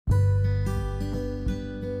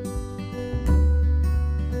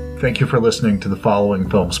Thank you for listening to the Following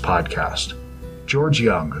Films podcast. George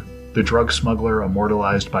Young, the drug smuggler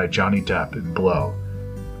immortalized by Johnny Depp in Blow,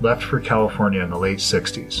 left for California in the late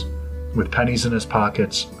 60s, with pennies in his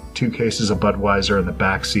pockets, 2 cases of Budweiser in the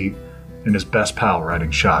back seat, and his best pal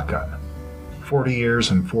riding shotgun. 40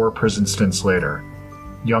 years and 4 prison stints later,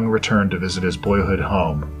 Young returned to visit his boyhood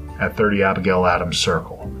home at 30 Abigail Adams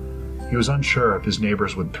Circle. He was unsure if his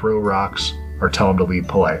neighbors would throw rocks or tell him to leave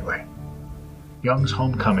politely. Young's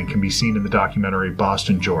homecoming can be seen in the documentary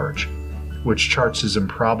Boston George, which charts his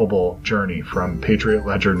improbable journey from Patriot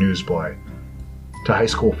Ledger newsboy to high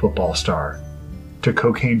school football star to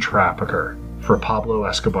cocaine trafficker for Pablo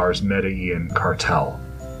Escobar's Medellin cartel.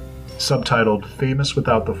 Subtitled Famous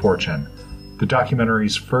Without the Fortune, the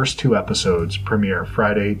documentary's first 2 episodes premiere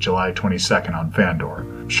Friday, July 22nd on Fandor.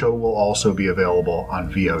 The show will also be available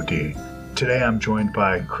on VOD. Today I'm joined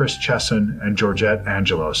by Chris Chesson and Georgette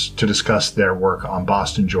Angelos to discuss their work on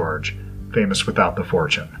Boston George, Famous Without the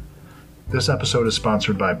Fortune. This episode is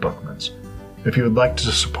sponsored by Bookmans. If you would like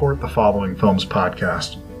to support the Following Films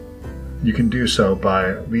podcast, you can do so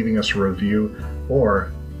by leaving us a review,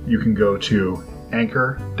 or you can go to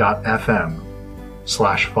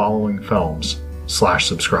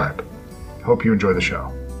anchor.fm/followingfilms/subscribe. Hope you enjoy the show.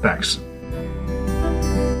 Thanks.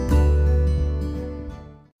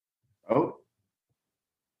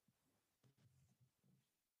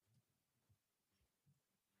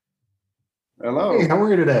 Hello. Hey, how are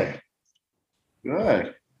you today?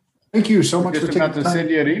 Good. Thank you so much for taking the time. Just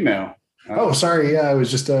send you an email. Oh, sorry. Yeah, I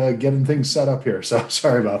was just getting things set up here. So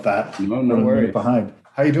sorry about that. No worries. Behind.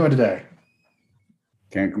 How you doing today?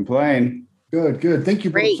 Can't complain. Good. Thank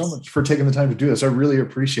you both so much for taking the time to do this. I really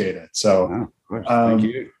appreciate it. So, of course. Thank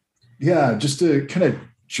you. Yeah, just to kind of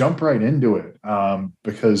jump right into it,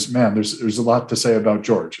 because man, there's a lot to say about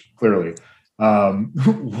George. Clearly.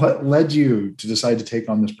 What led you to decide to take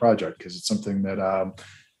on this project? Because it's something that,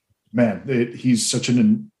 he's such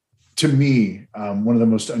to me, one of the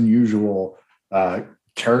most unusual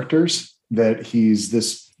characters, that he's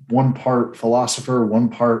this one part philosopher, one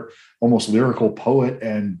part almost lyrical poet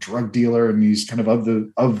and drug dealer. And he's kind of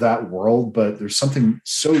that world, but there's something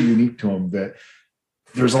so unique to him that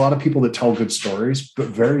there's a lot of people that tell good stories, but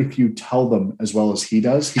very few tell them as well as he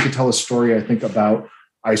does. He could tell a story, I think, about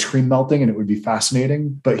ice cream melting, and it would be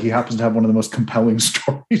fascinating, but he happens to have one of the most compelling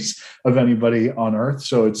stories of anybody on earth.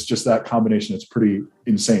 So it's just that combination. It's pretty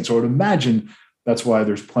insane. So I would imagine that's why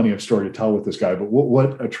there's plenty of story to tell with this guy. But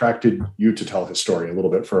what attracted you to tell his story a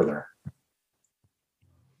little bit further?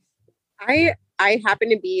 I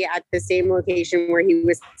happened to be at the same location where he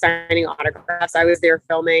was signing autographs. I was there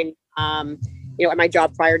filming, at my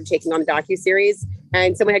job prior to taking on the docuseries.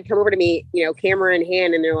 And someone had come over to me, camera in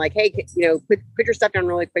hand, and they're like, hey, put your stuff down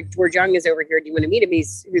really quick. George Young is over here. Do you want to meet him?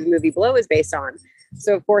 He's who the movie Blow is based on.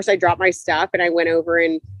 So, of course, I dropped my stuff and I went over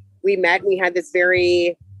and we met. And we had this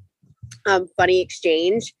very funny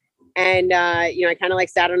exchange. And, I kind of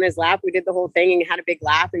sat on his lap. We did the whole thing and had a big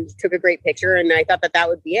laugh and took a great picture. And I thought that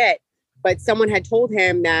would be it. But someone had told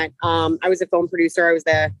him that I was a film producer. I was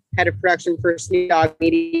the head of production for Snoop Dogg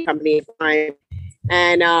Media Company at the time.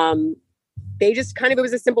 And they just it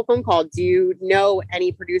was a simple phone call. Do you know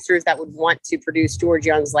any producers that would want to produce George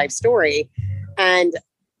Young's life story? And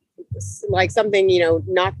something,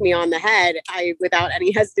 knocked me on the head. I, without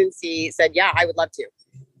any hesitancy, said, yeah, I would love to.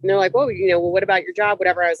 And they're like, well, what about your job?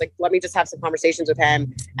 Whatever. I was like, let me just have some conversations with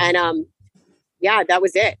him. And that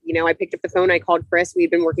was it. I picked up the phone. I called Chris.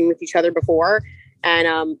 We'd been working with each other before.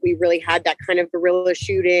 And we really had that kind of guerrilla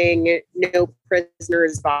shooting, no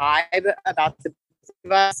prisoners vibe about the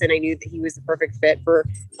of us, and I knew that he was the perfect fit for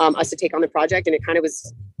us to take on the project, and it kind of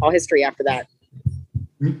was all history after that.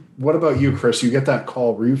 What about you, Chris? You get that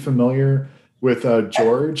call. Were you familiar with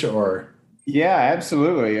George, or? Yeah,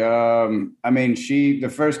 absolutely. The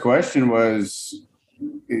first question was,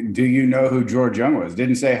 do you know who George Young was?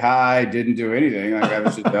 Didn't say hi, didn't do anything. I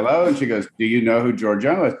was just hello, and she goes, do you know who George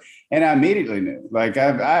Young was? And I immediately knew. I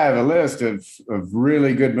have a list of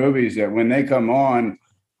really good movies that when they come on,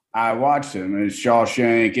 I watched them. It's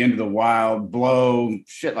Shawshank, Into the Wild, Blow,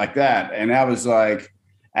 shit like that. And I was like,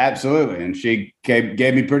 absolutely. And she gave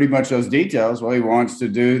me pretty much those details. Well, he wants to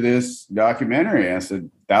do this documentary. I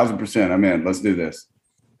said, 1,000%, I'm in. Let's do this.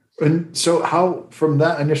 And so how, from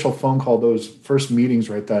that initial phone call, those first meetings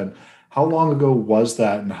right then, how long ago was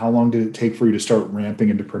that? And how long did it take for you to start ramping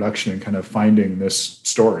into production and kind of finding this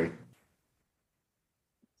story?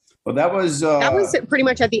 Well, that was pretty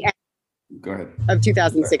much at the end. Go ahead. Of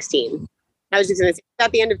 2016. I was just going to say,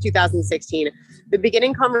 at the end of 2016, the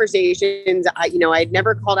beginning conversations, I'd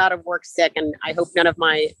never called out of work sick, and I hope none of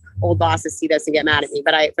my old bosses see this and get mad at me,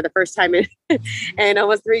 but for the first time in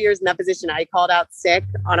almost 3 years in that position, I called out sick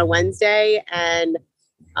on a Wednesday and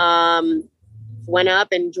went up,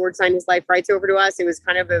 and George signed his life rights over to us. It was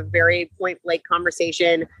kind of a very point blank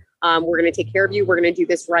conversation. We're going to take care of you. We're going to do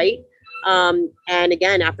this right. And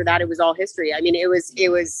again, after that, it was all history. I mean, it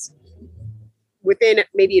was within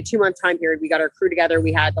maybe a 2-month time period. We got our crew together.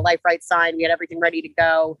 We had the life rights signed. We had everything ready to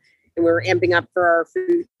go, and we were amping up for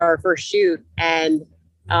our first shoot. And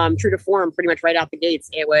true to form, pretty much right out the gates,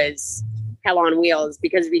 it was hell on wheels,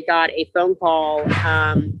 because we got a phone call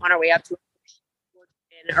on our way up to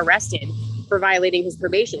and arrested for violating his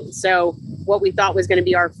probation. So what we thought was going to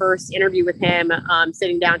be our first interview with him,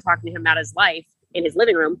 sitting down talking to him about his life in his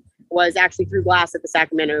living room, was actually through glass at the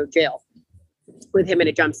Sacramento jail with him in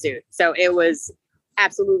a jumpsuit. So it was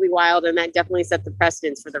absolutely wild, and that definitely set the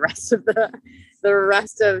precedence for the rest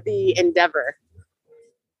of the endeavor.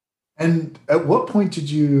 And at what point did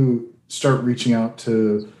you start reaching out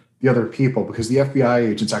to the other people? Because the FBI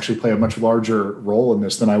agents actually play a much larger role in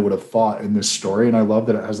this than I would have thought in this story. And I love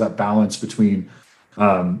that it has that balance between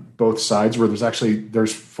both sides, where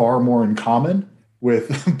there's far more in common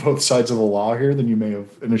with both sides of the law here than you may have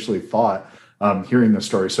initially thought hearing this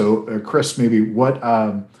story. So Chris, maybe what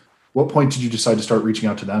point did you decide to start reaching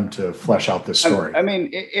out to them to flesh out this story? I mean,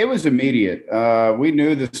 it was immediate. We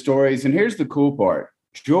knew the stories, and here's the cool part.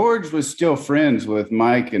 George was still friends with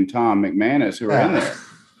Mike and Tom McManus, who were in there.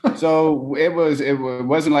 So it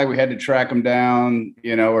wasn't like we had to track them down,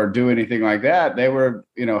 or do anything like that. They were,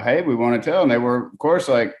 hey, we want to tell. And they were, of course,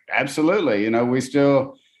 like, absolutely. We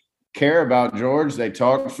still care about George. They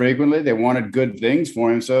talked frequently. They wanted good things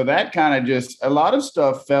for him. So that kind of just, a lot of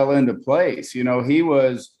stuff fell into place. He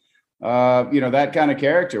was, that kind of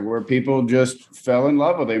character where people just fell in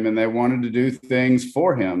love with him and they wanted to do things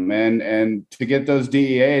for him and to get those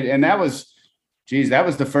DEA. And that was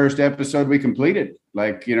the first episode we completed.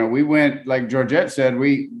 Like, we went, like Georgette said,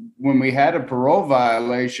 when we had a parole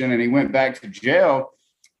violation and he went back to jail,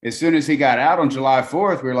 as soon as he got out on July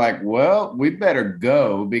 4th, we were like, well, we better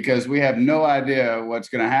go because we have no idea what's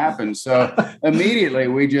going to happen. So immediately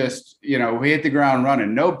we just, we hit the ground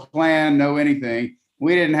running, no plan, no anything.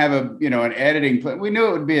 We didn't have an editing plan. We knew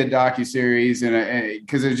it would be a docuseries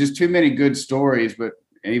because there's just too many good stories. But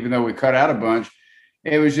even though we cut out a bunch,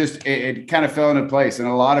 it was just, it kind of fell into place. And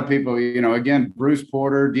a lot of people, again, Bruce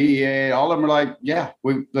Porter, DEA, all of them were like, yeah,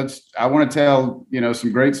 I want to tell,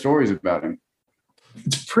 some great stories about him.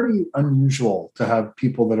 It's pretty unusual to have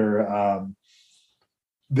people that are,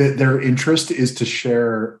 that their interest is to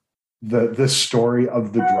share the story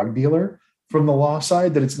of the drug dealer from the law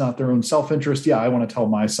side, that it's not their own self-interest. Yeah, I want to tell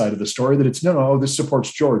my side of the story, that it's no, this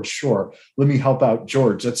supports George. Sure. Let me help out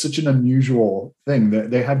George. That's such an unusual thing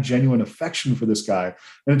that they have genuine affection for this guy.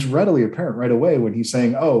 And it's readily apparent right away when he's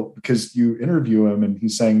saying, because you interview him and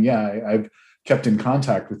he's saying, yeah, I've kept in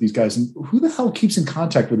contact with these guys. And who the hell keeps in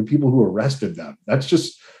contact with the people who arrested them? That's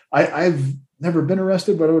just, I've never been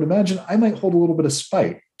arrested, but I would imagine I might hold a little bit of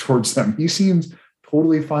spite towards them. He seems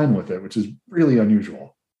totally fine with it, which is really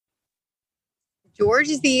unusual. George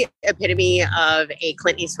is the epitome of a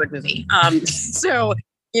Clint Eastwood movie. So,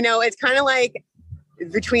 it's kind of like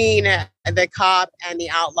between the cop and the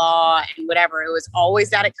outlaw and whatever. It was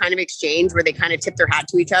always that kind of exchange where they kind of tip their hat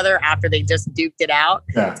to each other after they just duked it out.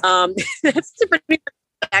 Yeah. That's pretty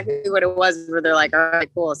exactly what it was, where they're like, all right,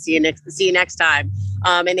 cool. See you next time.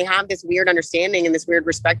 And they have this weird understanding and this weird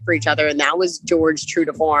respect for each other. And that was George true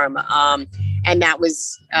to form. And that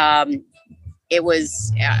was, it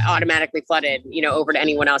was automatically flooded, over to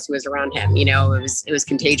anyone else who was around him. It was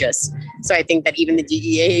contagious. So I think that even the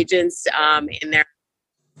DEA agents in their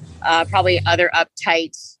probably other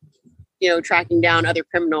uptight, tracking down other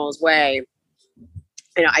criminals way,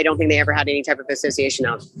 I don't think they ever had any type of association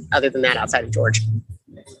other than that outside of George.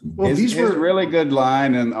 Well, his really good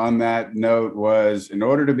line on that note was, in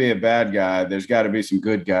order to be a bad guy, there's got to be some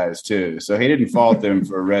good guys too. So he didn't fault them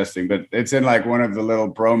for arresting, but it's in like one of the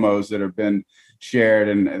little promos that have been shared,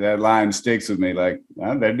 and that line sticks with me. Like,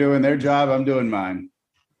 they're doing their job, I'm doing mine.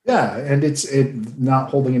 Yeah, and it's not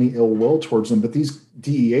holding any ill will towards them, but these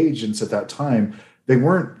DEA agents at that time, they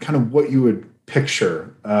weren't kind of what you would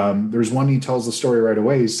picture. There's one, he tells the story right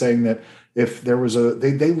away, he's saying that if there was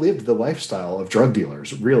they lived the lifestyle of drug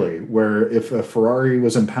dealers, really, where if a Ferrari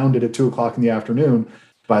was impounded at 2:00 in the afternoon,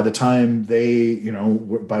 by the time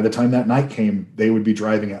that night came, they would be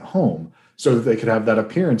driving at home so that they could have that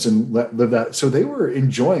appearance and live that. So they were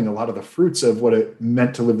enjoying a lot of the fruits of what it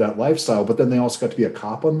meant to live that lifestyle, but then they also got to be a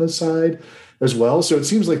cop on this side as well. So it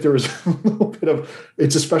seems like there was a little bit of,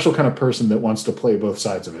 it's a special kind of person that wants to play both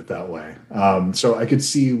sides of it that way. So I could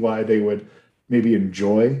see why they would maybe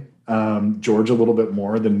enjoy George a little bit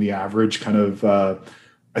more than the average kind of,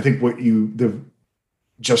 I think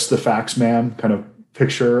just the facts man kind of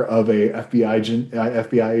picture of a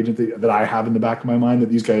FBI agent that I have in the back of my mind, that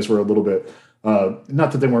these guys were a little bit,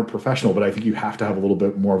 not that they weren't professional, but I think you have to have a little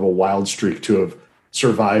bit more of a wild streak to have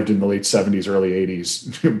survived in the late 70s, early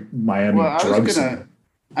 80s Miami drugs.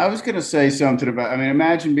 I was going to say something about,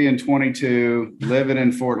 imagine being 22, living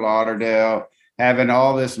in Fort Lauderdale, having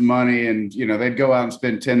all this money, and, they'd go out and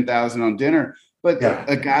spend $10,000 on dinner. But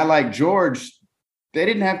a guy like George, they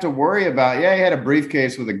didn't have to worry about, he had a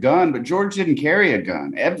briefcase with a gun, but George didn't carry a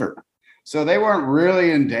gun ever. So they weren't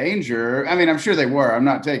really in danger. I'm sure they were. I'm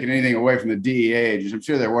not taking anything away from the DEA agents. I'm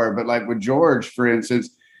sure they were. But like with George, for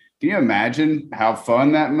instance, can you imagine how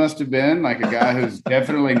fun that must have been? Like a guy who's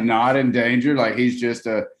definitely not in danger. Like he's just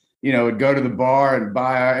would go to the bar and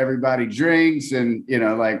buy everybody drinks. And,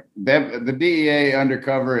 like the DEA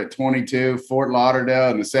undercover at 22, Fort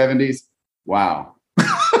Lauderdale in the 70s. Wow.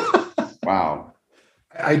 Wow.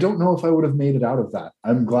 I don't know if I would have made it out of that.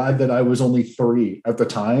 I'm glad that I was only 3 at the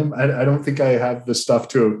time. I don't think I have the stuff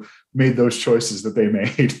to have made those choices that they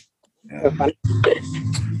made. Yeah.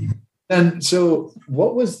 And so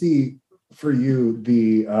what was for you,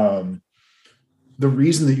 the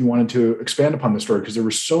reason that you wanted to expand upon the story? Because there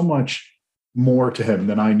was so much more to him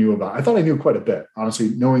than I knew about. I thought I knew quite a bit, honestly,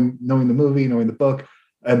 knowing the movie, knowing the book,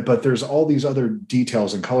 but there's all these other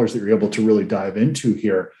details and colors that you're able to really dive into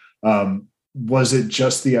here. Was it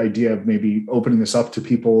just the idea of maybe opening this up to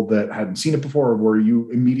people that hadn't seen it before, or were you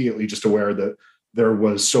immediately just aware that there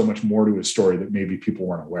was so much more to his story that maybe people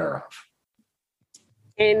weren't aware of?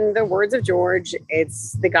 In the words of George,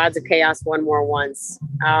 it's the gods of chaos one more once.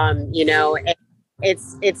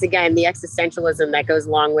 It's again the existentialism that goes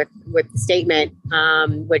along with the statement,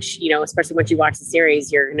 which especially once you watch the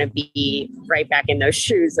series, you're going to be right back in those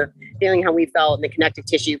shoes of feeling how we felt in the connective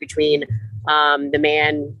tissue between the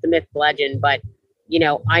man, the myth, the legend. But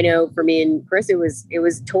I know for me and Chris, it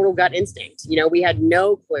was total gut instinct. We had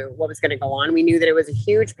no clue what was going to go on. We knew that it was a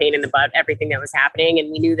huge pain in the butt, everything that was happening,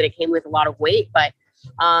 and we knew that it came with a lot of weight. But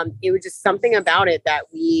it was just something about it that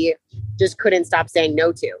we just couldn't stop saying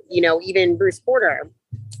no to. Even Bruce Porter,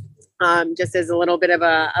 just as a little bit of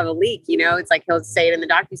a leak. It's like he'll say it in the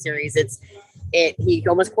docuseries. He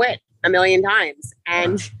almost quit a million times,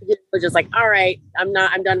 and he was just like, all right, I'm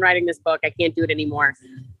done writing this book. I can't do it anymore.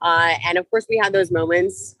 And of course we had those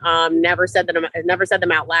moments, never said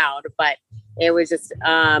them out loud, but it was just,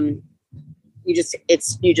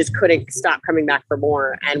 you just couldn't stop coming back for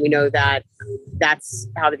more. And we know that that's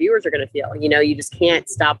how the viewers are going to feel. You just can't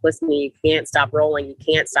stop listening. You can't stop rolling. You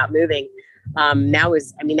can't stop moving. That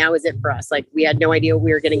was it for us. Like we had no idea what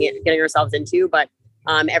we were getting ourselves into, but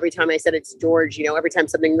every time I said it to George, every time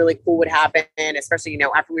something really cool would happen, especially,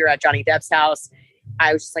 after we were at Johnny Depp's house,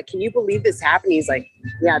 I was just like, can you believe this happened? He's like,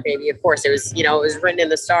 yeah, baby, of course. It was, it was written in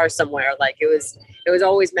the stars somewhere. Like it was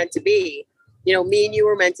always meant to be. Me and you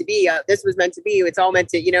were meant to be. This was meant to be. It's all meant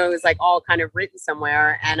to, it was like all kind of written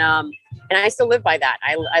somewhere. And I still live by that.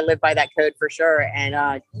 I live by that code for sure.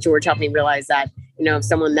 And George helped me realize that,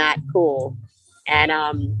 someone that cool and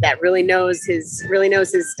that really knows his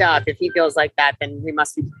stuff. If he feels like that, then we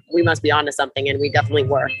must be onto something, and we definitely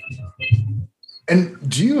were. And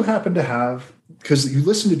do you happen to have, because you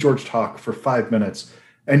listen to George talk for 5 minutes,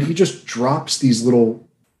 and he just drops these little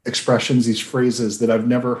expressions, these phrases that I've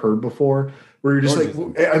never heard before, where you're just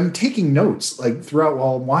I'm taking notes like throughout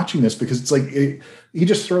while I'm watching this, because it's like he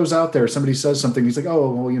just throws out there, somebody says something, he's like,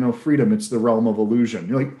 oh, well, freedom, it's the realm of illusion.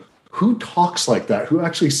 You're like, who talks like that? Who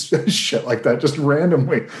actually says shit like that just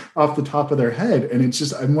randomly off the top of their head? And it's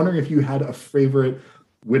just, I'm wondering if you had a favorite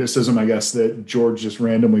witticism, I guess, that George just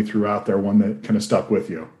randomly threw out there, one that kind of stuck with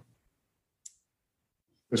you.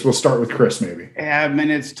 We'll start with Chris, maybe. Yeah,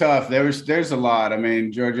 it's tough. There's a lot.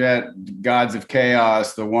 Georgette, gods of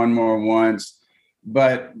chaos, the one more once.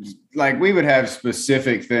 But like we would have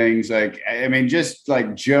specific things like, just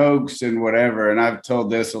like jokes and whatever. And I've told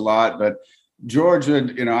this a lot, but George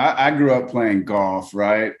would, I grew up playing golf,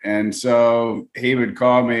 right? And so he would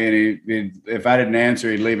call me, and if I didn't answer,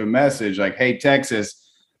 he'd leave a message like, hey, Texas,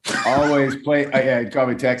 always play. He'd call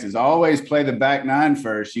me Texas, always play the back nine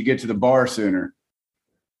first. You get to the bar sooner.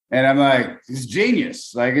 And I'm like, it's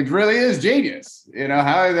genius. Like, it really is genius.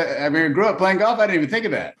 I grew up playing golf. I didn't even think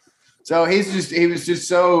of that. So he was just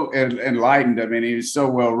so enlightened. He was so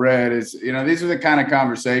well read. These are the kind of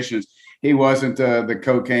conversations. He wasn't the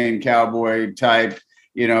cocaine cowboy type.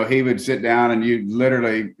 He would sit down and you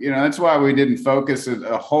literally, that's why we didn't focus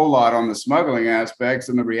a whole lot on the smuggling aspects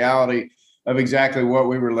and the reality of exactly what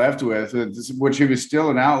we were left with, which he was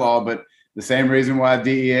still an outlaw, but the same reason why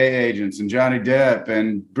DEA agents and Johnny Depp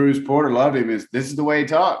and Bruce Porter loved him is this is the way he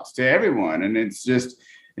talks to everyone. And it's just,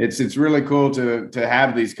 it's really cool to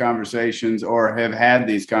have these conversations or have had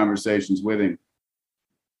these conversations with him.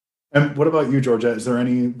 And what about you, Georgette? Is there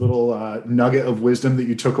any little nugget of wisdom that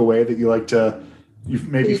you took away that you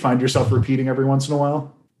maybe find yourself repeating every once in a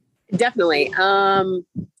while? Definitely.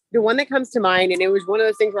 The one that comes to mind, and it was one of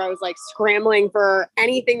those things where I was like scrambling for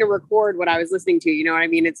anything to record what I was listening to. You know what I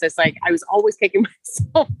mean? It's just like, I was always kicking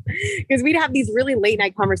myself because we'd have these really late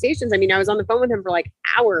night conversations. I mean, I was on the phone with him for like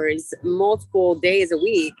hours, multiple days a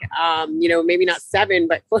week, maybe not 7,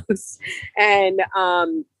 but close. And,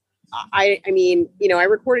 I mean, I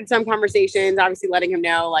recorded some conversations, obviously letting him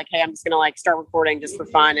know like, hey, I'm just going to like start recording just for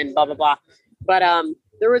fun and blah, blah, blah. But,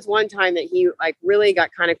 there was one time that he like really got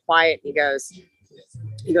kind of quiet. He goes,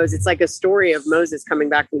 it's like a story of Moses coming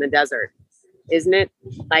back from the desert, isn't it?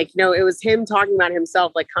 Like, no, it was him talking about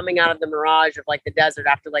himself, like coming out of the mirage of like the desert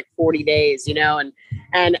after like 40 days, and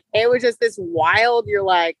it was just this wild, you're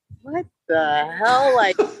like, what the hell?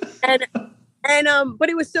 Like, but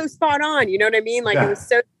it was so spot on. You know what I mean? Like, It was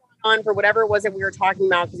so spot on for whatever it was that we were talking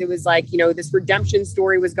about. Cause it was like, this redemption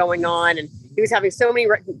story was going on, and he was having so many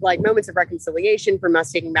moments of reconciliation from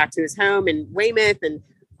us taking back to his home in Weymouth. And,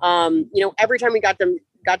 every time we got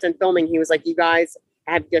done filming, he was like, you guys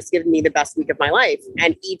have just given me the best week of my life.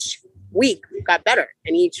 And each week got better,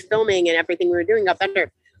 and each filming and everything we were doing got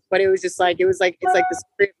better. But it was just like, it's like the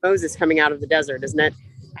story of Moses coming out of the desert, isn't it?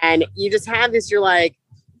 And you just have this, you're like,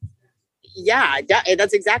 yeah,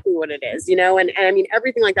 that's exactly what it is, and I mean,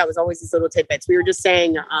 everything like that was always these little tidbits. We were just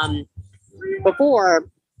saying before,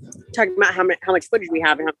 talking about how much footage we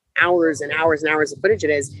have and how hours and hours and hours of footage it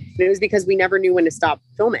is. And it was because we never knew when to stop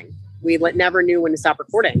filming. We never knew when to stop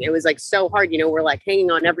recording. It was like so hard, we're like hanging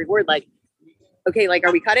on every word, like, okay, like,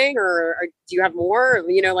 are we cutting or do you have more?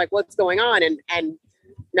 Like what's going on? And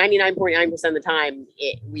 99.9% of the time,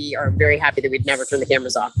 we are very happy that we'd never turn the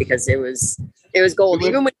cameras off because it was gold.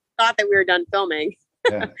 Even when we thought that we were done filming.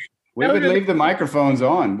 Yeah. We would leave the microphones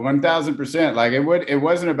on 1000%. Like it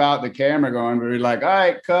wasn't about the camera going, but we're like, all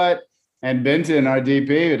right, cut. And Benton, our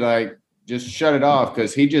DP, would like, just shut it off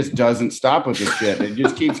because he just doesn't stop with this shit. It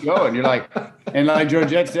just keeps going. You're like, and like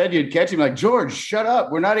Georgette said, you'd catch him like, George, shut up.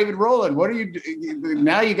 We're not even rolling. What are you doing?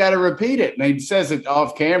 Now you got to repeat it. And he says it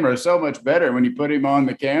off camera so much better. When you put him on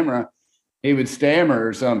the camera, he would stammer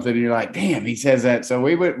or something. And you're like, damn, he says that. So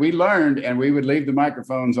we learned, and we would leave the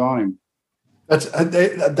microphones on him.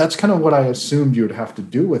 That's kind of what I assumed you would have to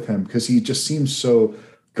do with him, because he just seems so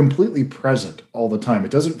completely present all the time.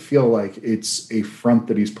 It doesn't feel like it's a front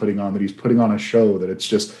that he's putting on a show, that it's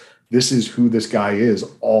just, this is who this guy is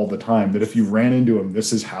all the time, that if you ran into him,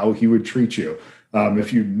 this is how he would treat you.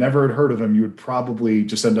 If you never had heard of him, you would probably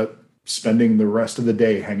just end up spending the rest of the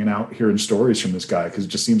day hanging out hearing stories from this guy, because it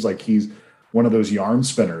just seems like he's one of those yarn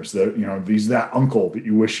spinners that, he's that uncle that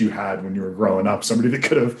you wish you had when you were growing up, somebody that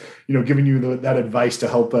could have, given you that advice to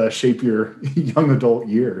help shape your young adult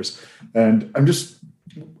years. And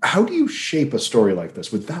how do you shape a story like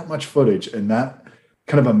this with that much footage and that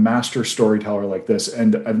kind of a master storyteller like this?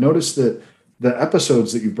 And I've noticed that the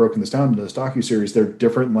episodes that you've broken this down into this docuseries, they're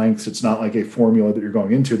different lengths. It's not like a formula that you're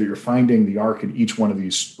going into, that you're finding the arc in each one of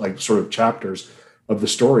these like sort of chapters of the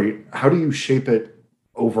story. How do you shape it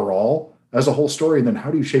overall as a whole story? And then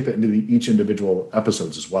how do you shape it into each individual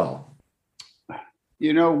episodes as well?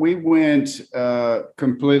 We went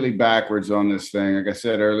completely backwards on this thing. Like I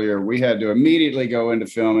said earlier, we had to immediately go into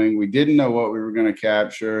filming. We didn't know what we were going to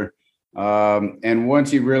capture. And once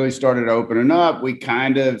he really started opening up, we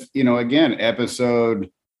kind of, again, at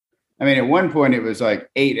one point it was like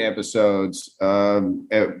 8 episodes, was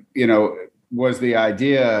the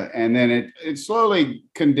idea. And then it slowly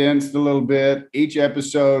condensed a little bit. Each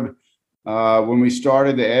episode, when we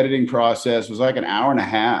started the editing process, was like an hour and a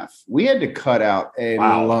half. We had to cut out a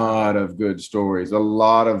lot of good stories, a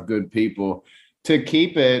lot of good people to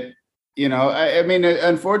keep it.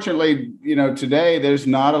 Unfortunately, today there's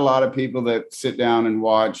not a lot of people that sit down and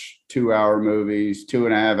watch 2-hour movies,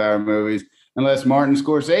 2.5-hour movies, unless Martin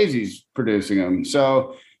Scorsese's producing them.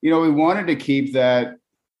 So, we wanted to keep that,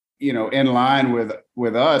 in line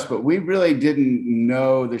with us, but we really didn't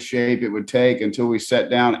know the shape it would take until we sat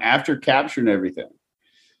down after capturing everything.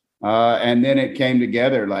 And then it came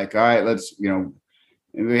together like, all right, let's,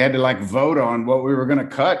 we had to like vote on what we were going to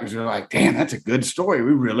cut, because we're like, damn, that's a good story.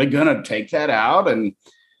 We're really going to take that out. And,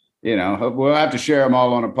 we'll have to share them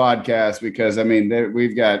all on a podcast, because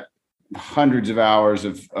we've got hundreds of hours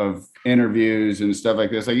of interviews and stuff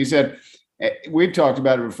like this. Like you said, we've talked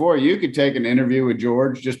about it before. You could take an interview with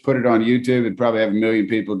George, just put it on YouTube, and probably have 1 million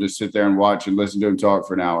people just sit there and watch and listen to him talk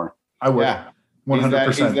for an hour. I would. Yeah. 100%.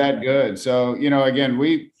 He's that good. So, again,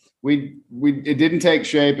 we it didn't take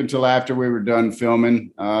shape until after we were done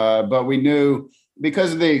filming. But we knew,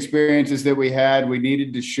 because of the experiences that we had, we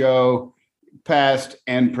needed to show past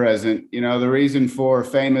and present. The reason for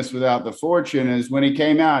Famous Without the Fortune is when he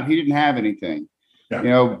came out, he didn't have anything.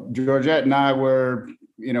 Yeah. Georgette and I were,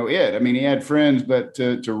 it. I mean, he had friends, but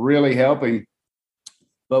to really help him.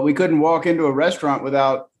 But we couldn't walk into a restaurant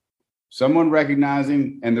without someone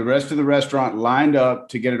recognizing and the rest of the restaurant lined up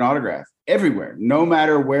to get an autograph. Everywhere, no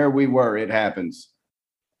matter where we were, it happens.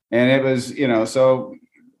 And it was, so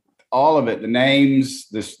all of it, the names,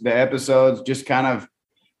 the episodes, just kind of,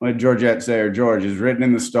 what did Georgette say, or George, is written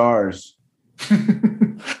in the stars.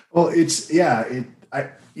 Well, there's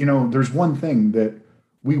one thing that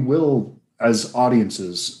we will, as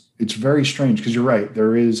audiences, it's very strange, because you're right.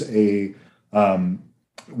 There is a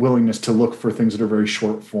willingness to look for things that are very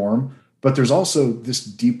short form, but there's also this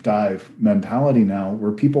deep dive mentality now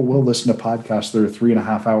where people will listen to podcasts that are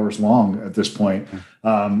 3.5 hours long at this point,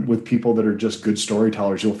 with people that are just good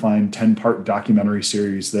storytellers. You'll find 10-part documentary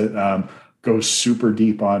series that goes super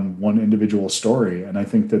deep on one individual story. And I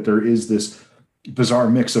think that there is this bizarre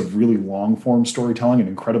mix of really long form storytelling and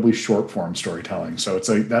incredibly short form storytelling. So it's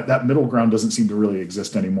like that middle ground doesn't seem to really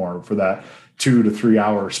exist anymore for that 2 to 3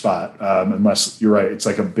 hour spot. Unless you're right, it's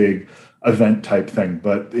like a big event type thing,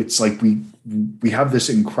 but it's like we have this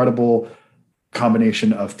incredible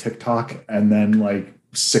combination of TikTok and then like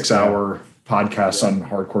 6-hour podcasts on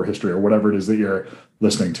hardcore history or whatever it is that you're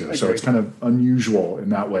listening to. So it's kind of unusual in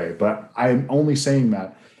that way, but I'm only saying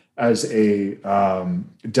that as a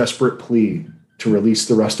desperate plea to release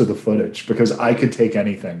the rest of the footage, because I could take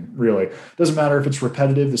anything, really. Doesn't matter if it's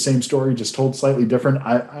repetitive, the same story, just told slightly different.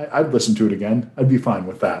 I'd listen to it again. I'd be fine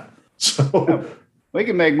with that. So we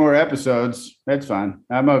can make more episodes. That's fine.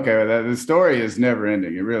 I'm okay with that. The story is never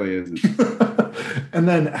ending. It really isn't. And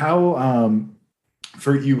then how,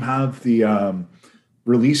 you have the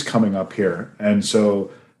release coming up here. And so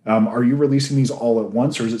are you releasing these all at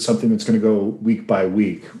once, or is it something that's going to go week by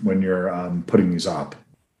week when you're putting these up?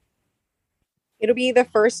 It'll be the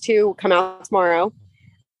first 2 come out tomorrow.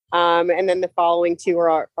 And then the following 2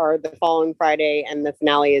 are the following Friday, and the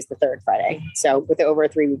finale is the 3rd Friday. So with over a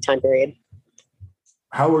 3-week time period.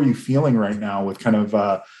 How are you feeling right now with kind of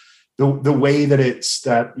the way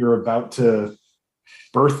that you're about to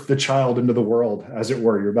birth the child into the world, as it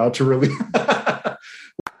were? You're about to release.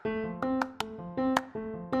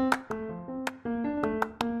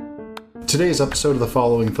 Today's episode of the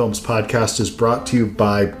Following Films podcast is brought to you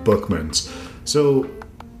by Bookman's. So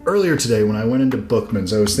earlier today, when I went into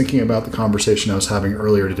Bookman's, I was thinking about the conversation I was having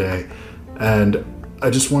earlier today, and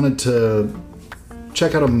I just wanted to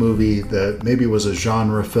check out a movie that maybe was a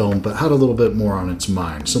genre film, but had a little bit more on its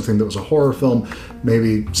mind. Something that was a horror film,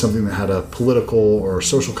 maybe something that had a political or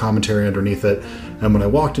social commentary underneath it. And when I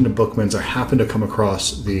walked into Bookman's, I happened to come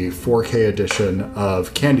across the 4K edition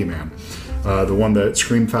of Candyman, the one that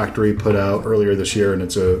Scream Factory put out earlier this year, and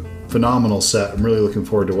it's a phenomenal set. I'm really looking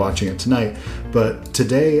forward to watching it tonight. But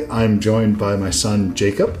today I'm joined by my son,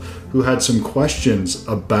 Jacob, who had some questions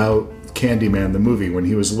about Candyman, the movie. When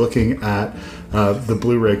he was looking at the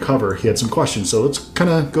Blu-ray cover, he had some questions. So let's kind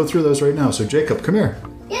of go through those right now. So Jacob, come here.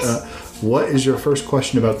 Yes. What is your first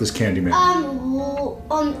question about this Candyman?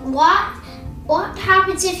 What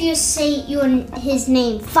happens if you say his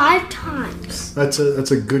name 5 times? That's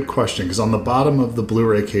a good question, because on the bottom of the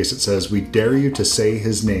Blu-ray case it says, "We dare you to say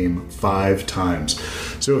his name 5 times."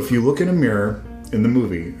 So if you look in a mirror in the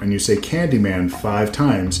movie and you say Candyman 5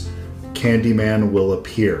 times, Candyman will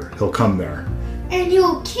appear. He'll come there. And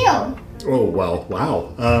he'll kill. Oh, well,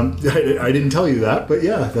 wow. I didn't tell you that, but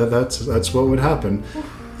yeah, that's what would happen.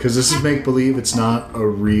 Because this is make-believe. It's not a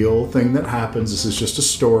real thing that happens. This is just a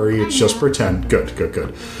story. It's just pretend. Good.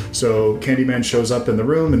 So Candyman shows up in the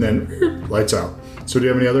room and then lights out. So do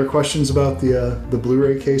you have any other questions about the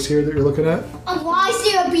Blu-ray case here that you're looking at? Why is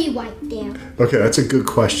there a bee right there? Okay, that's a good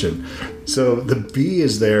question. So the bee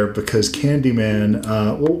is there because Candyman,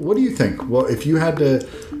 well, what do you think? Well, if you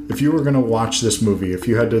were going to watch this movie, if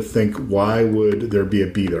you had to think, why would there be a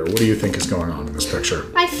bee there? What do you think is going on in this picture?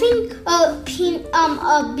 I think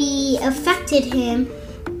a bee affected him.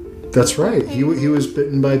 That's right. He was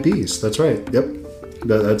bitten by bees. That's right. Yep.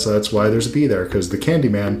 That's why there's a bee there, because the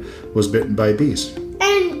Candyman was bitten by bees.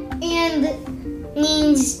 And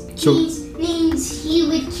means he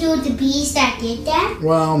would kill the bees that did that?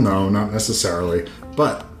 Well, no, not necessarily.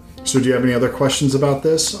 But so do you have any other questions about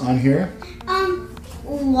this on here?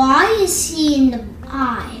 Why is he in the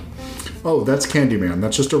eye? Oh, that's Candyman.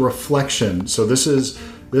 That's just a reflection. So this is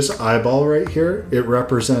This eyeball right here, it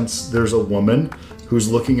represents there's a woman who's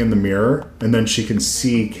looking in the mirror, and then she can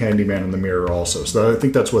see Candyman in the mirror also. So I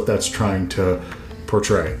think that's what that's trying to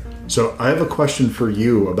portray. So I have a question for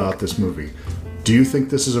you about this movie. Do you think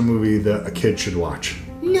this is a movie that a kid should watch?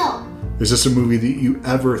 No. Is this a movie that you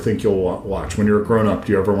ever think you'll watch? When you're a grown-up,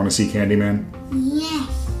 do you ever want to see Candyman? Yes.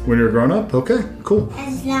 When you're a grown-up? Okay, cool.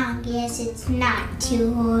 As long as it's not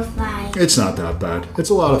too horrifying. It's not that bad. It's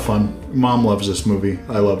a lot of fun. Mom loves this movie.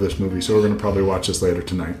 I love this movie, so we're going to probably watch this later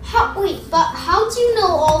tonight. But how do you know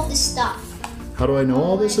all this stuff? How do I know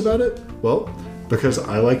all this about it? Well, because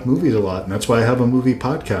I like movies a lot, and that's why I have a movie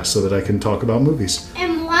podcast, so that I can talk about movies.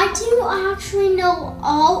 And why do you actually know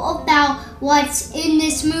all about what's in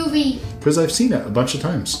this movie? Because I've seen it a bunch of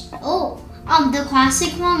times. Oh, the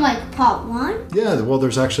classic one, like part 1? Yeah, well,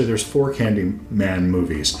 there's 4 Candyman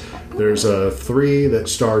movies. There's 3 that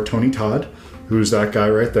star Tony Todd, who's that guy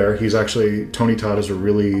right there. Tony Todd is a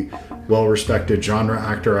really well-respected genre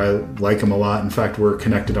actor. I like him a lot. In fact, we're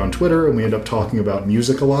connected on Twitter, and we end up talking about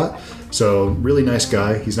music a lot. So, really nice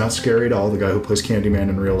guy. He's not scary at all, the guy who plays Candyman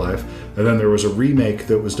in real life. And then there was a remake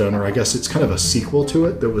that was done, or I guess it's kind of a sequel to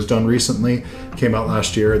it, that was done recently. Came out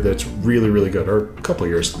last year that's really, really good. Or a couple of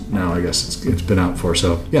years now, I guess it's been out for.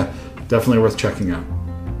 So, yeah, definitely worth checking out.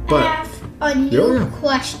 But I have a new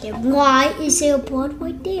question. Why is there a blood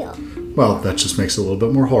right there? Well, that just makes it a little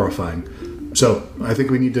bit more horrifying. So, I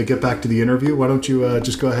think we need to get back to the interview. Why don't you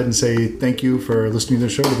just go ahead and say thank you for listening to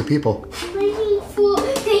the show to the people.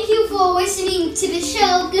 Thank you for listening to the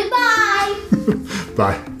show. Goodbye.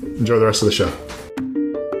 Bye. Enjoy the rest of the show.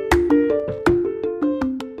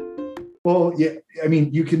 Well, yeah, I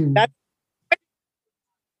mean, you can...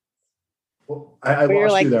 Well, I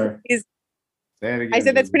lost like, you there. I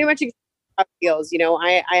said that's pretty much how it feels. You know,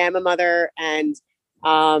 I am a mother, and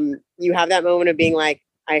you have that moment of being like,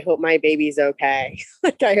 I hope my baby's okay.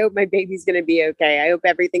 Like, I hope my baby's going to be okay. I hope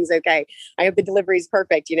everything's okay. I hope the delivery's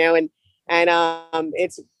perfect, you know, and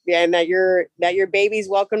that your baby's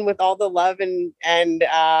welcomed with all the love and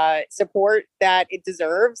support that it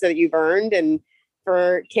deserves, that you've earned, and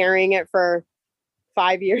for carrying it for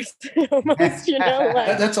 5 years almost, you know.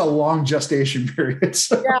 Like, that's a long gestation period.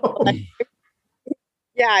 So.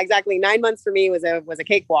 Yeah, exactly. 9 months for me was a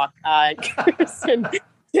cakewalk. So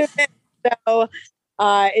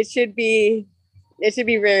it should be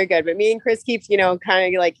very good. But me and Chris keep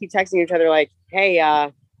texting each other like, hey,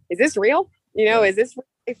 is this real? You know, is this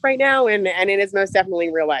life right now? And it is most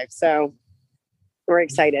definitely real life. So we're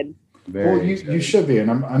excited. Well, you should be.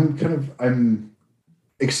 And I'm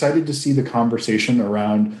excited to see the conversation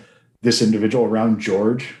around this individual, around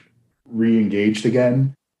George, re-engaged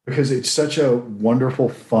again, because it's such a wonderful,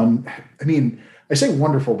 fun. I mean, I say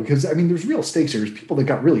wonderful because, I mean, there's real stakes here. There's people that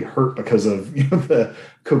got really hurt because of, you know, the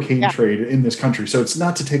cocaine trade in this country. So it's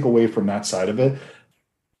not to take away from that side of it.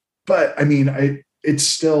 But I mean, it's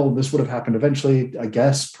still, this would have happened eventually, I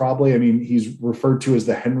guess, probably. I mean, he's referred to as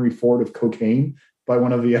the Henry Ford of cocaine by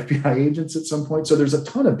one of the FBI agents at some point. So there's a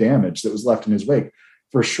ton of damage that was left in his wake,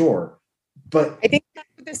 for sure. But I think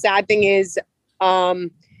the sad thing is,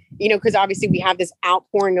 you know, because obviously we have this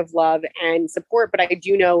outpouring of love and support, but I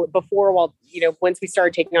do know before, well, you know, once we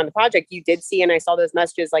started taking on the project, you did see, and I saw those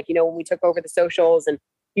messages, like, you know, when we took over the socials, and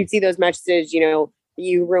you'd see those messages, you know,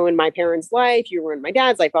 you ruined my parents' life, you ruined my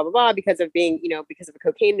dad's life, blah, blah, blah, because of a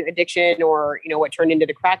cocaine addiction, or, you know, what turned into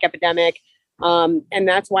the crack epidemic. And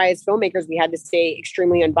that's why as filmmakers, we had to stay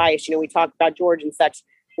extremely unbiased. You know, we talk about George in such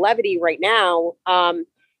levity right now.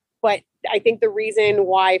 But I think the reason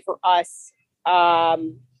why for us,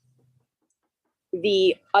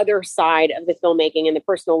 the other side of the filmmaking and the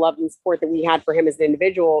personal love and support that we had for him as an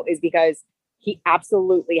individual is because he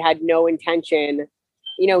absolutely had no intention.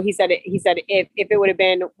 You know, he said if it would have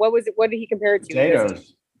been, what did he compare it to?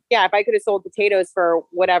 Potatoes. Yeah. If I could have sold potatoes for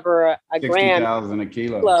whatever, a gram, 60,000 a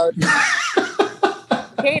kilo. Well,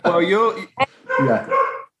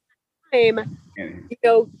 you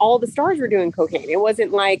know, all the stars were doing cocaine. It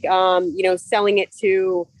wasn't like, you know, selling it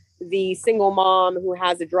to the single mom who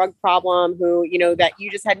has a drug problem, who, you know, that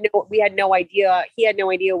you just we had no idea. He had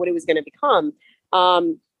no idea what it was going to become.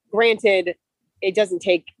 Granted, it doesn't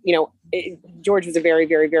take, you know, George was a very,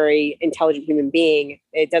 very, very intelligent human being.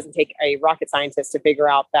 It doesn't take a rocket scientist to figure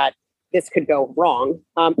out that this could go wrong.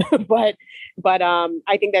 But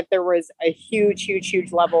I think that there was a huge, huge,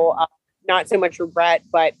 huge level of not so much regret,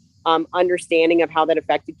 but understanding of how that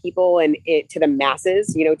affected people and it to the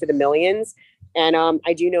masses, you know, to the millions. And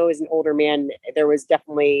I do know as an older man, there was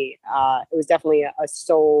definitely a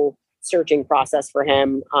soul searching process for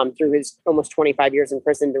him through his almost 25 years in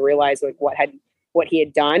prison to realize like what he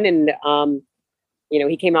had done. And, you know,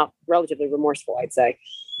 he came out relatively remorseful, I'd say.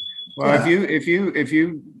 Well, if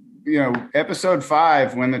you episode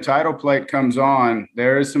 5, when the title plate comes on,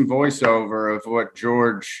 there is some voiceover of what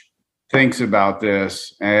George thinks about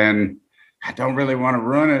this. And I don't really want to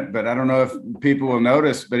ruin it, but I don't know if people will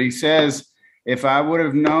notice. But he says, if I would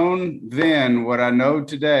have known then what I know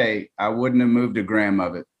today, I wouldn't have moved a gram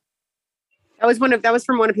of it. That was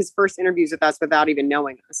from one of his first interviews with us without even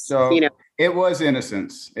knowing us. So it was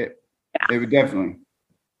innocence. It would definitely.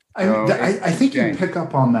 I think you pick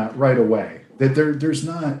up on that right away. That there's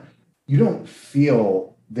not, you don't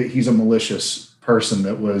feel that he's a malicious person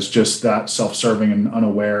that was just that self-serving and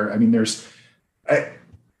unaware. I mean,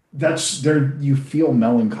 you feel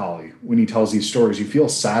melancholy when he tells these stories. You feel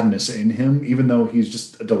sadness in him, even though he's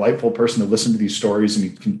just a delightful person to listen to these stories, and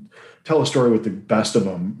he can tell a story with the best of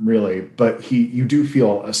them, really. But you do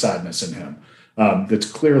feel a sadness in him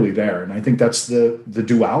that's clearly there. And I think that's the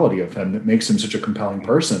duality of him that makes him such a compelling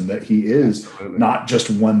person, that he is not just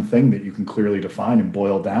one thing that you can clearly define and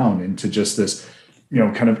boil down into just this,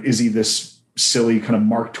 kind of, is he this silly kind of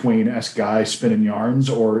Mark Twain-esque guy spinning yarns,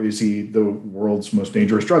 or is he the world's most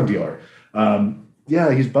dangerous drug dealer?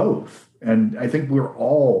 Yeah, he's both. And I think we're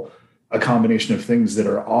all a combination of things that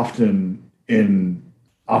are often in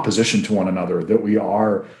opposition to one another, that we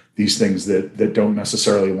are these things that don't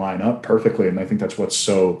necessarily line up perfectly. And I think that's what's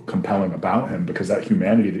so compelling about him, because that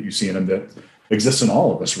humanity that you see in him that exists in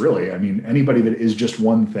all of us, really. I mean, anybody that is just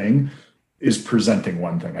one thing is presenting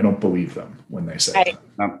one thing. I don't believe them when they say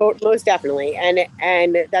that. Most definitely. And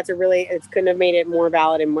that's it couldn't have made it more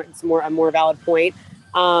valid, and it's a more valid point.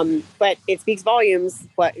 But it speaks volumes.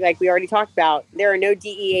 But like we already talked about, there are no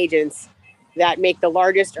DE agents that make the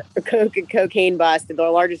largest cocaine bust, the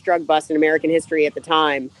largest drug bust in American history at the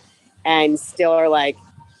time, and still are like,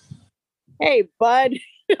 hey, bud,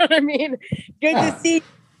 you know what I mean? Good to see.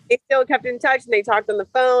 They still kept in touch, and they talked on the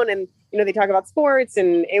phone, and, they talk about sports,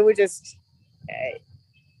 and it was just,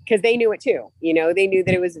 because they knew it too. They knew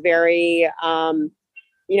that it was very,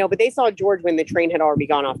 but they saw George when the train had already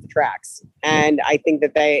gone off the tracks. And I think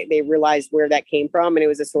that they realized where that came from. And it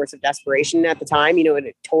was a source of desperation at the time, and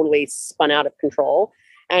it totally spun out of control.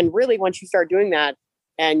 And really, once you start doing that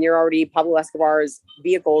and you're already Pablo Escobar's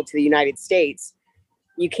vehicle to the United States,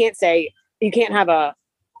 you can't have a,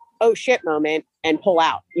 oh shit moment and pull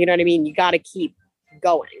out. You know what I mean? You got to keep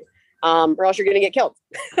going. Or else you're going to get killed.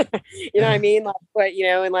 You know what I mean? But,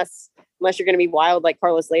 unless you're going to be wild like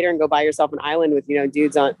Carlos Slater and go buy yourself an island with,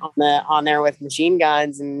 dudes on there with machine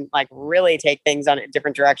guns and like really take things on a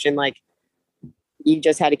different direction. Like, you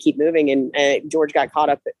just had to keep moving. And George got caught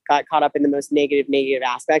up in the most negative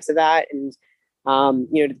aspects of that. And,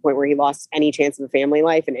 to the point where he lost any chance of a family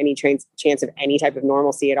life and any chance of any type of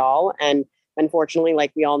normalcy at all. And unfortunately,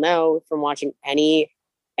 like we all know from watching any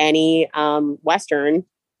Western,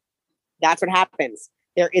 that's what happens.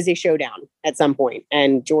 There is a showdown at some point,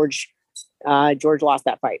 and George lost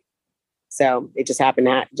that fight. So it just happened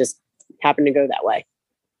to go that way.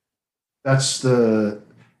 That's I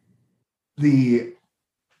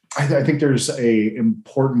think there's a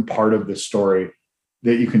important part of this story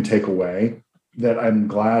that you can take away, that I'm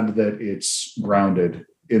glad that it's grounded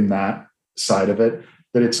in that side of it,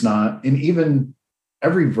 that it's not, and even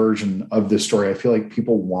every version of this story, I feel like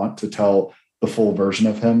people want to tell the full version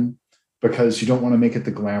of him, because you don't want to make it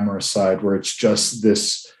the glamorous side where it's just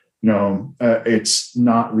this, it's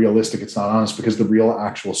not realistic. It's not honest, because the real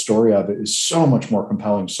actual story of it is so much more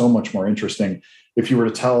compelling, so much more interesting. If you were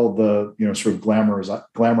to tell the, sort of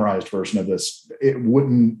glamorized version of this, it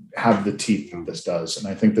wouldn't have the teeth that this does. And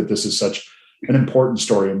I think that this is such an important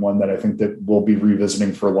story, and one that I think that we'll be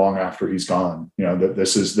revisiting for long after he's gone. That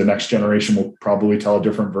this is, the next generation will probably tell a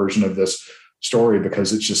different version of this story,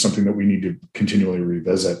 because it's just something that we need to continually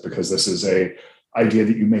revisit, because this is a idea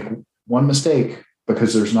that you make one mistake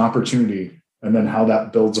because there's an opportunity, and then how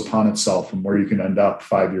that builds upon itself and where you can end up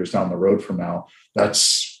 5 years down the road from now.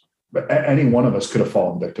 That's, any one of us could have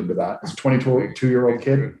fallen victim to that. As a 22-year-old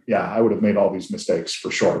kid, yeah, I would have made all these mistakes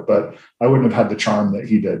for sure, but I wouldn't have had the charm that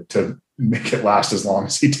he did to make it last as long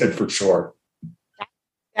as he did, for sure.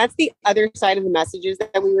 That's the other side of the messages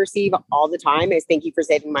that we receive all the time, is thank you for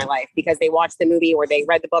saving my life, because they watched the movie or they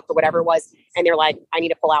read the book or whatever it was, and they're like, I need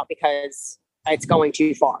to pull out because it's going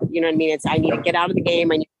too far. You know what I mean? I need to get out of the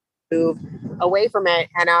game. I need to move away from it.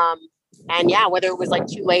 And yeah, whether it was like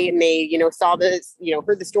too late and they, saw this,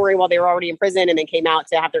 heard the story while they were already in prison and then came out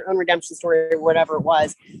to have their own redemption story or whatever it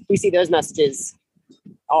was, we see those messages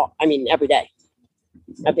every day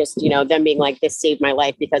of just, them being like, this saved my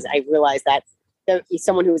life, because I realized that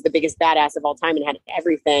someone who was the biggest badass of all time and had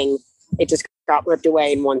everything, it just got ripped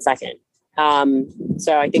away in 1 second.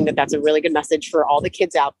 So I think that that's a really good message for all the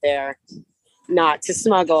kids out there not to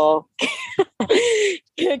smuggle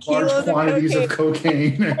Large quantities of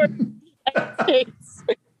cocaine.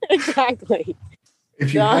 Exactly.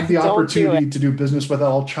 If you have the opportunity to do business with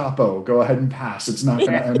El Chapo, go ahead and pass. It's not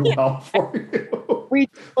going to end well for you.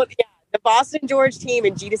 The Boston George team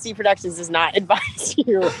and G2C Productions does not advise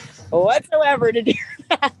you whatsoever to do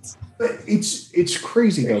that. But it's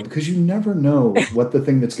crazy though, because you never know what the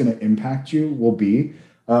thing that's going to impact you will be.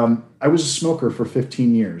 I was a smoker for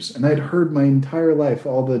 15 years, and I'd heard my entire life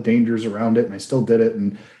all the dangers around it, and I still did it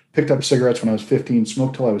and picked up cigarettes when I was 15,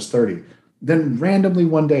 smoked till I was 30. Then randomly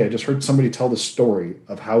one day, I just heard somebody tell the story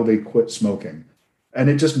of how they quit smoking. And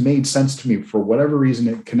it just made sense to me. For whatever reason,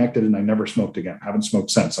 it connected, and I never smoked again. Haven't smoked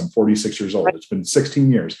since. I'm 46 years old. It's been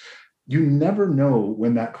 16 years. You never know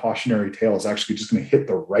when that cautionary tale is actually just going to hit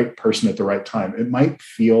the right person at the right time. It might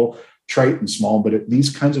feel trite and small, but these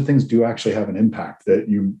kinds of things do actually have an impact that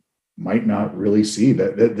you might not really see.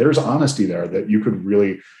 That there's honesty there, that you could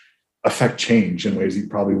really affect change in ways you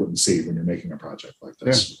probably wouldn't see when you're making a project like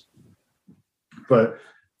this. Yeah. But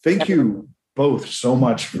thank you both so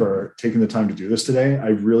much for taking the time to do this today. I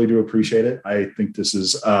really do appreciate it. I think this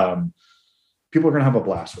is, people are going to have a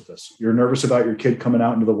blast with this. You're nervous about your kid coming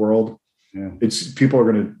out into the world. Yeah.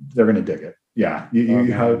 They're going to dig it. Yeah.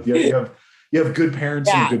 You have good parents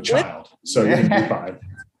and a good child. So you're going to be fine.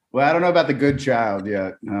 Well, I don't know about the good child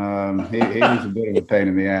yet. He was a bit of a pain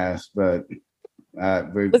in the ass, but I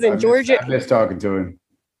miss talking to him.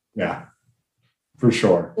 Yeah, for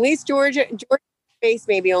sure. At least George's face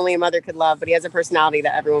maybe only a mother could love, but he has a personality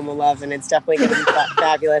that everyone will love, and it's definitely going to be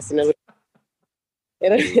fabulous. And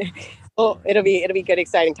it'll be good,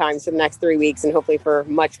 exciting times for the next 3 weeks, and hopefully for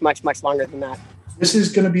much, much, much longer than that. This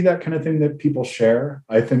is going to be that kind of thing that people share.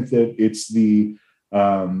 I think that it's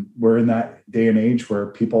we're in that day and age where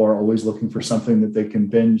people are always looking for something that they can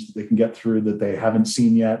binge, that they can get through, that they haven't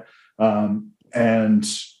seen yet. And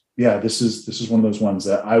yeah, this is one of those ones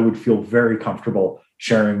that I would feel very comfortable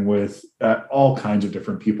sharing with all kinds of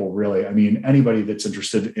different people, really. I mean, anybody that's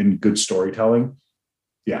interested in good storytelling.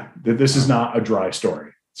 Yeah, this is not a dry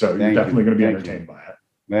story. So you're definitely going to be entertained by it.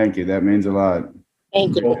 Thank you. That means a lot.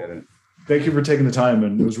 Thank you. Well, thank you for taking the time.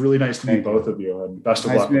 And it was really nice to meet both of you. And best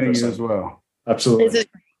of luck with this you as well. Absolutely.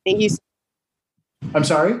 Thank you. I'm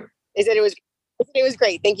sorry? I said it was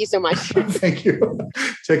great. Thank you so much. Thank you.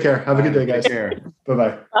 Take care. Have a good day, guys. Take care.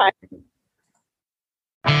 Bye-bye. Bye.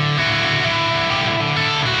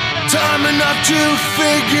 Time enough to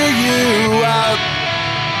figure you out.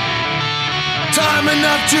 Time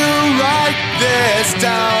enough to write this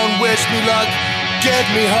down. Wish me luck, give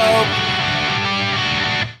me hope.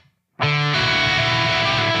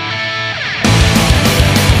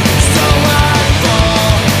 So I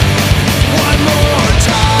fall one more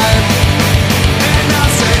time, and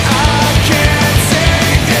I'll say I can't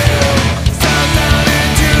save you. Fell down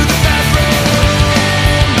into the bathroom,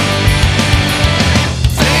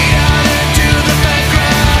 fade out into the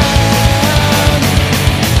background.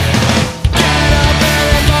 Get up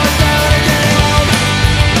and fall down again.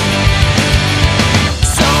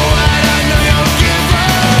 So I know you'll give up.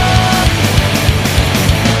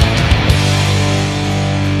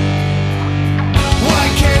 Why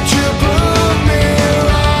can't you prove me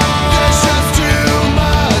wrong? There's just too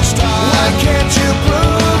much time. Why can't you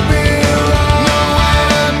prove me wrong? No way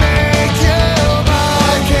to make you mine.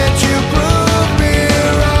 Why can't you prove me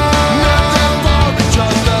wrong? Nothing for each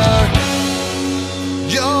other.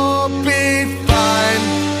 You'll be fine.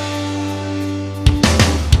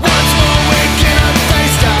 Once more waking up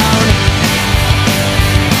face down.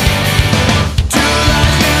 Two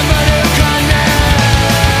lives never to connect.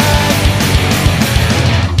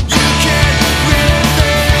 You can't live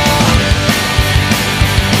there.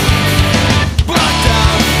 Blocked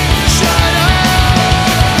out, shut up.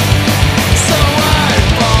 So I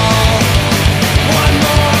fall one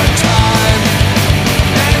more time,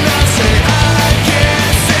 and I say I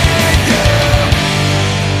can't save you.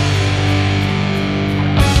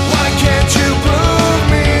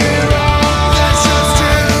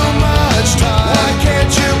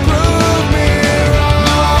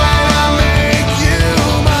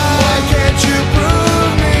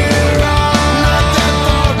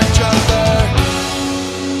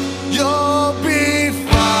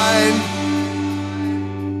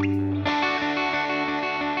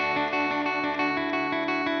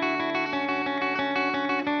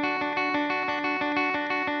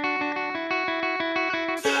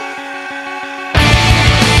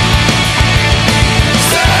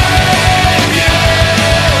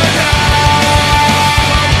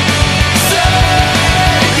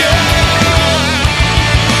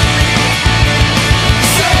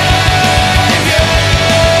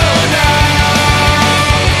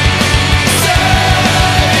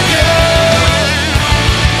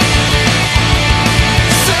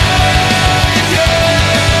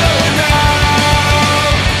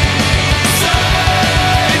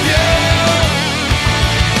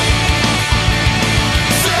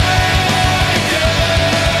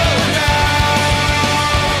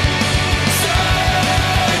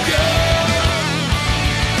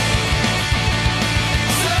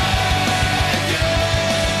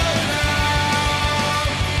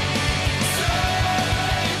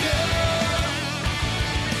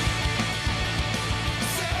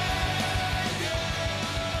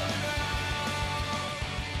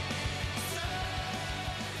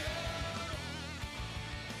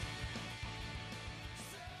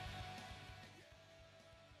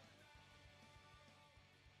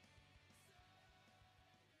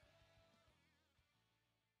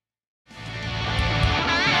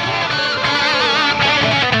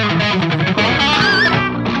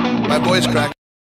 voice crack.